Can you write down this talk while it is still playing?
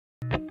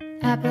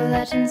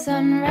Appalachian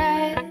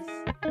sunrise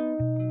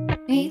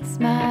meets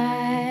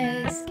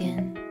my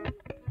skin.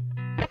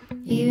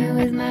 Even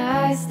with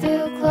my eyes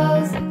still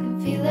closed, I can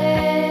feel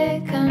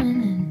it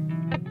coming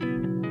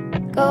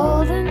in.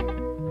 Golden,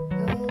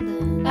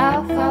 golden,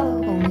 I'll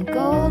follow only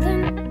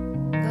golden,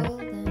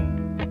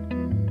 golden,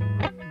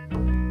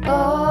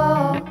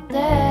 golden,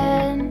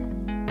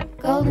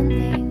 golden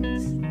things.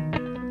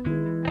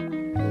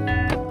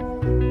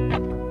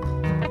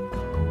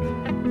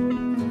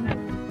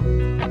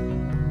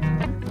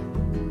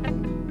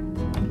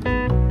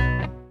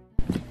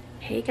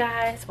 Hey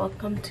guys,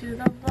 welcome to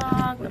the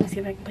vlog. Let me see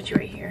if I can put you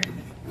right here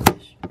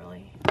just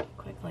really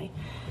quickly.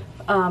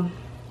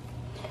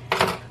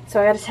 So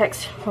I got a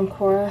text from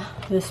Cora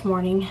this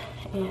morning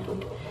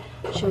and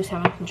she was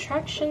having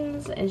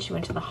contractions and she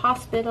went to the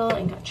hospital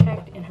and got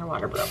checked and her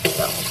water broke.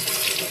 So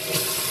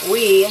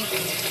we are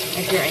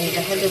getting ready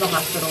to head to the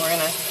hospital. We're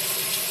gonna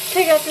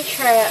take out the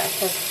trash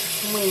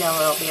because we know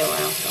it'll be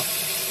around. So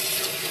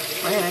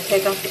we're gonna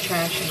take out the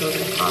trash and go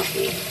get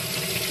coffee.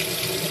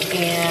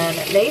 And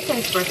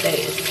Nathan's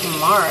birthday is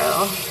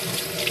tomorrow,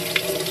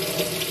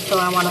 so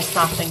I want to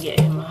stop and get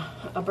him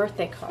a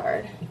birthday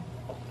card.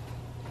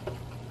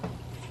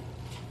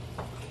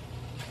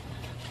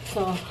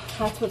 So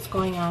that's what's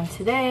going on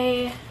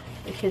today.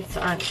 The kids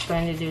aren't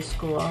going to do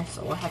school,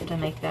 so we'll have to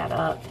make that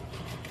up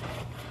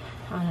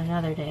on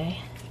another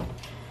day.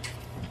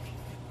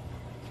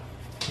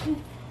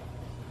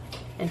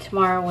 And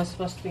tomorrow was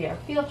supposed to be our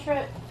field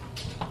trip,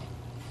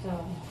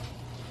 so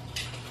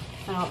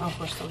I don't know if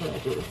we're still going to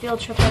do the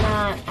field trip or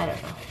not. I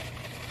don't know.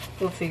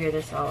 We'll figure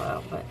this all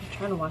out, but I'm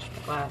trying to wash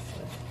my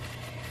glasses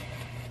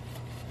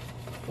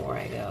before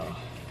I go,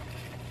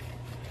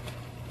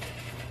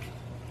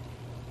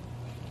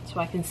 so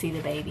I can see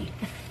the baby.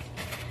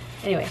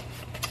 Anyway,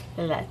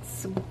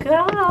 let's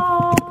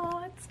go.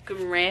 It's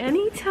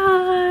granny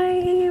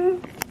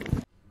time.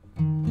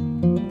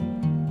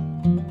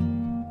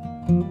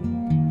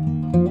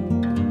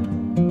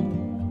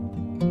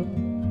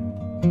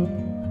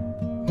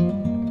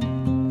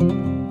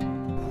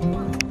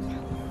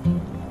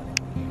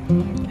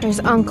 There's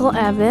Uncle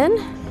Evan,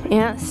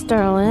 Aunt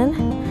Sterling,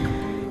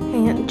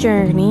 Aunt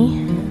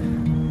Journey,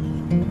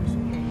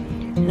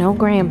 and old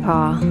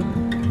Grandpa.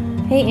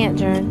 Hey, Aunt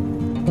Jern.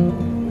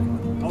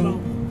 Hello.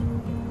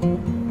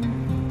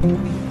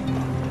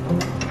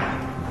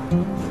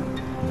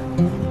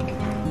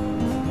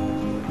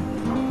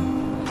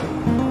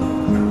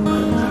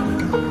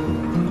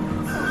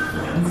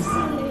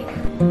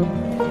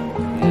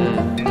 Yeah,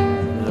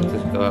 not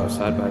just go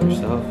outside by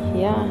yourself.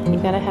 Yeah, you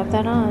gotta have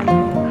that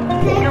on.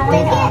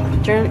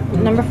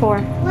 Number 4.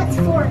 What's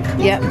 4?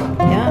 Yep. Yeah.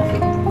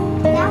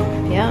 Yeah.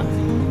 Yeah.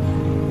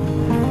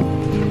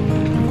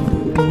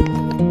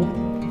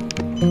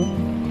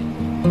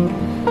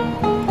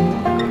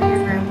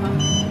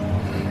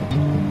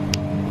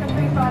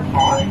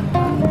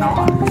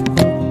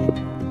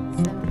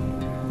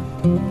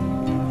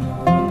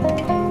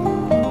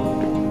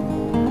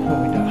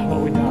 What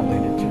we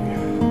dilated to.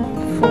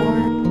 4.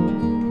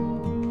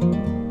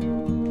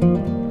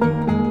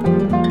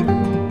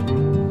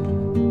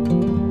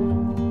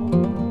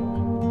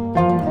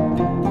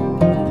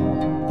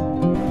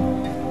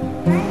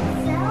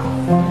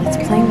 It's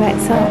playing by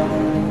itself.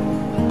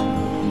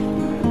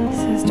 It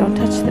says don't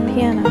touch the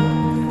piano.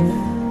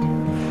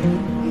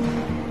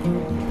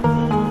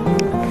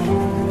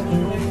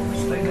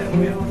 Stay that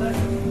way all day.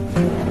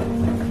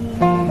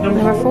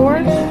 Number 4?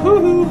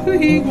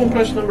 He gonna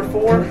push number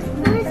 4.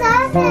 Who's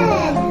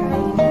Evan?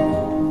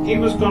 He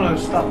was gonna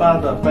stop by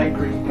the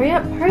bakery. Hurry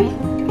up, hurry,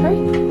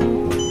 hurry.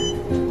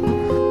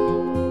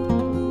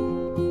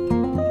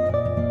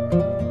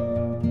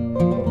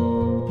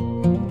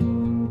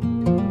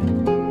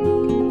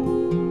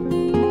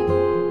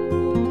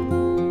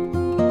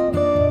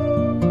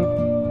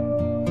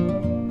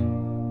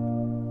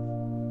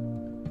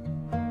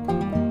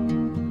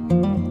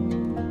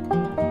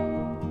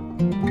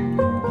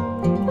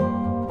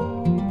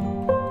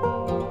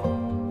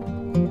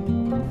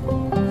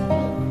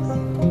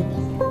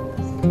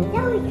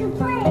 Now we can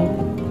play.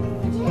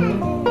 Put your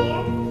hands in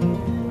there.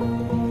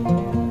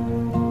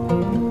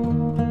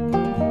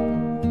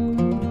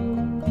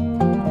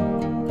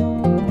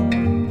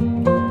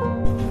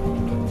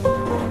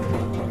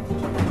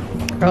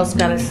 Girl's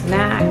got a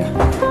snack.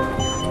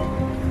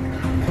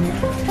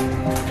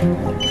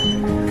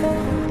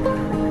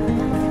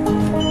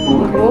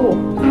 Whoa.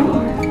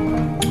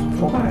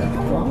 Floor.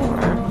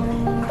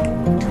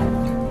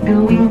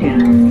 Going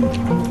down.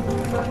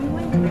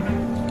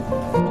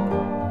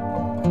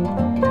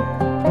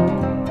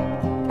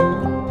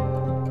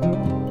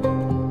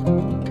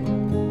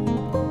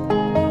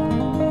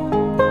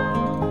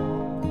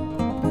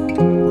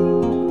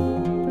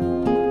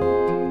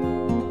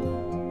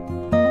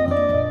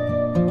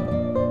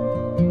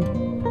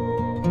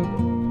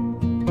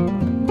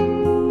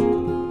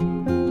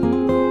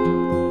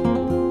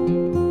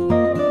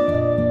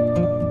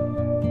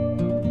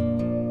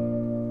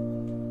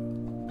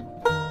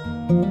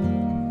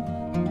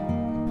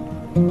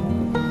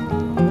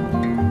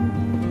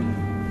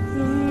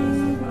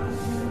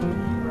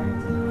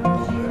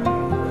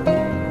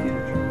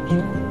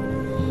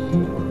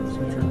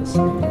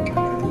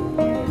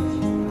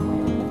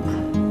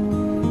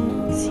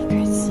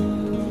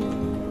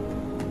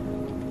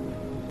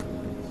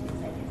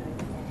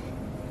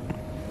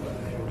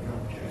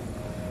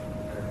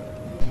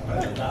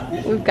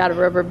 We've got a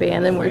rubber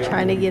band and we're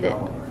trying to get it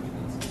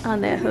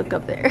on that hook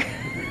up there.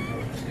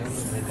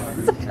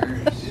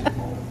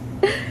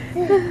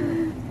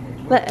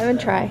 Let Evan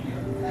try.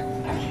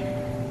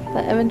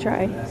 Let Evan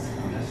try.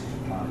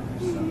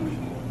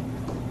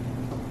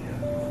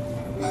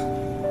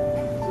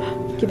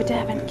 Give it to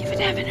Evan. Give it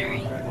to Evan.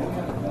 Hurry.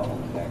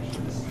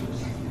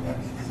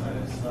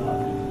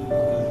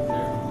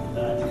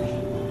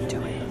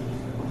 Do it.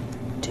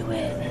 Do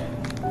it.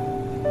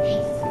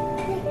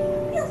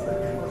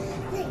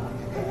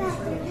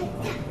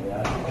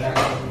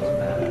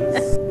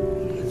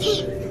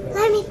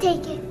 Let me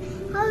take it.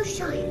 I'll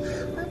show you.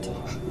 I'll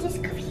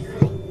just cover you.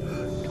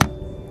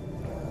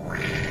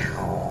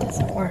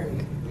 Doesn't work.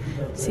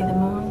 See the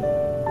moon?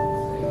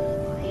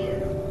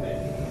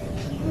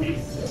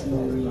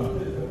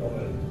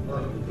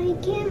 I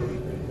can't.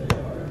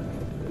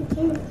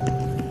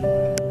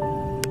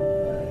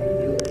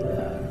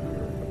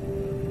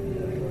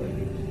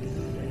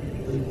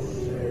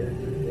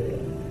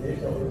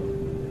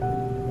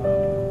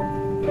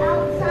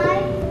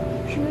 Outside.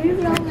 Should we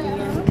roll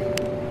around?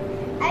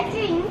 I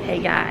think. Hey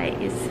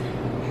guys.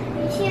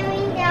 You're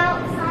showing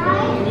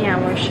outside. Yeah,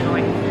 we're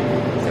showing.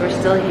 So we're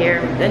still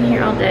here. We've been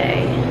here all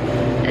day.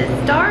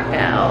 It's dark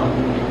out.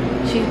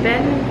 She's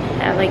been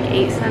at like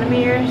 8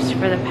 centimeters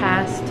for the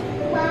past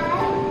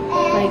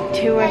like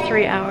 2 or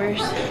 3 hours.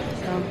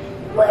 So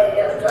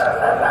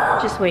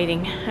just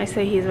waiting. I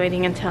say he's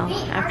waiting until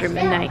after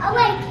midnight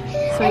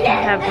so we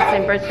can have the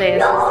same birthday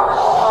as his.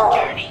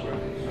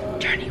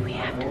 Journey, we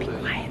have to be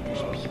quiet.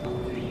 There's people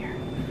over here.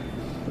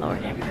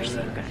 Lord have mercy,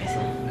 you guys.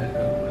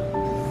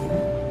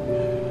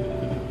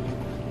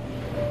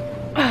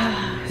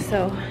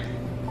 So,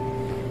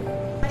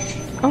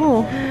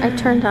 oh, I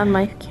turned on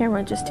my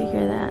camera just to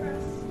hear that.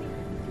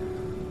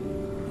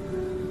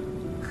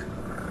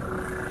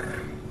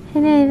 Hey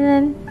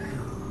Nathan,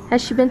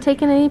 has she been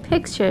taking any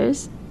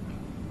pictures?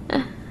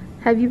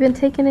 Have you been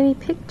taking any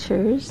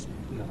pictures?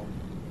 No.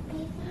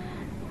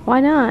 Why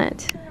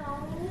not?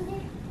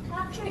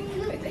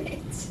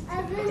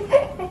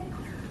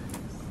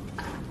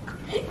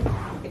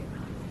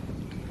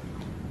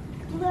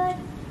 But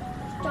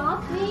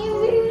stop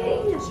moving.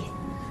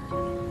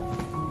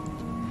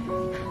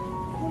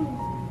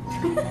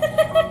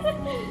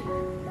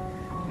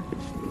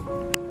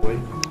 Wait.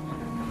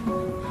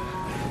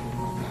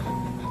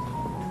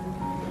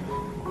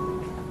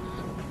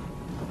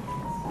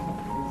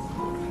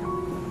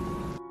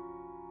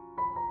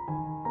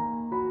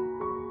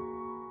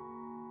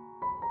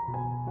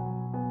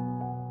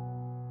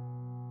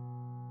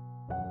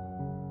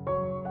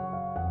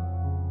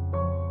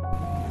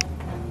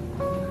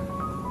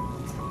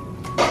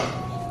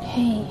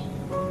 Hey,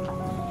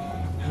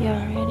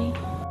 y'all ready?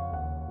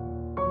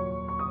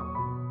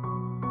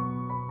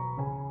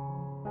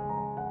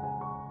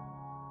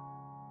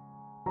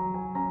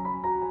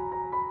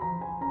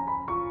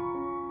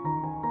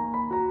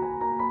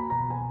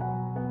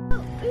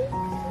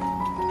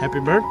 Happy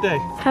birthday.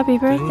 Happy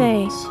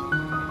birthday.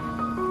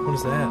 What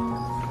is that?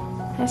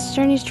 That's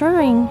Journey's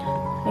drawing,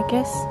 I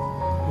guess.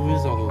 Who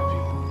is all those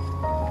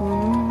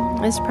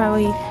people? It's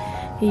probably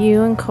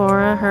you and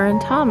Cora, her and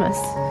Thomas.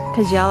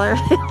 Cause y'all are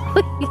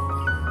family.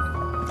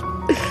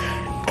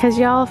 Cause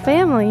y'all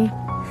family.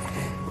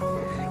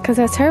 Cause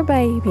that's her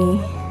baby.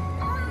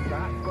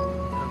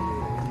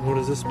 What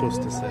is this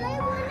supposed to say?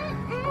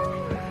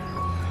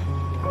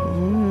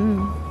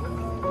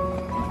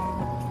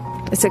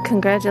 It's a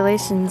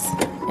congratulations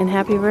and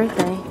happy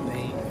birthday.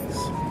 Thanks.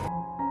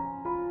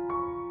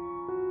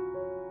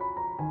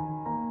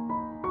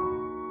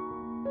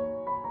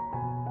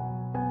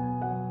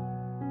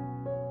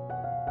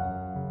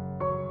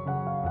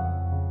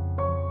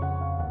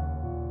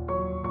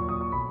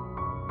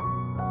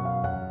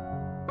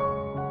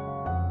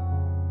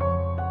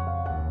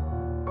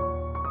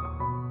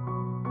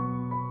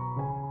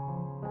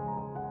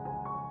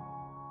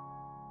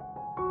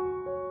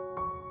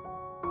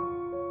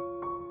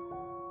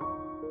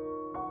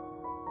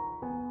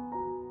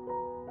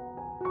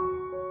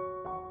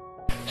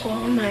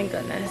 Oh my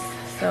goodness.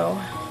 So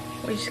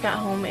we just got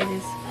home. It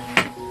is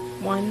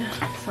 1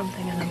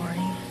 something in the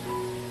morning.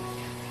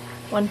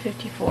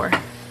 1:54.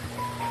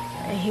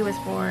 And he was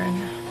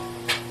born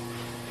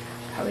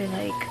probably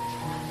like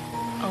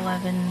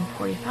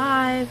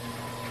 11:45,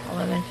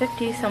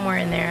 11:50, somewhere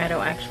in there. I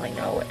don't actually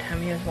know what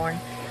time he was born.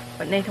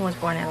 But Nathan was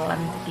born at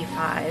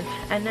 11:55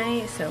 at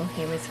night, so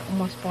he was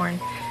almost born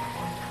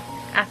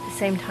at the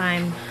same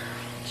time,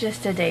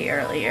 just a day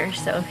earlier.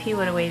 So if he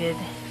would have waited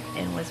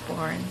and was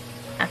born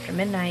after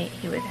midnight,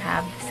 he would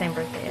have the same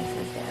birthday as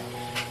his dad.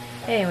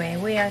 Anyway,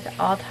 we are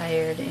all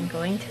tired and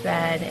going to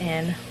bed,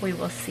 and we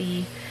will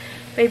see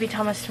baby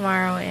Thomas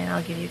tomorrow, and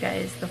I'll give you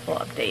guys the full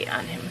update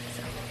on him.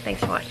 So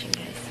thanks for watching,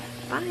 guys.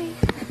 Bye.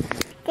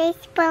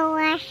 Thanks for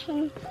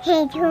watching.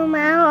 Hey,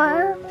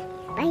 tomorrow.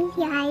 Bye,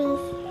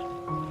 guys.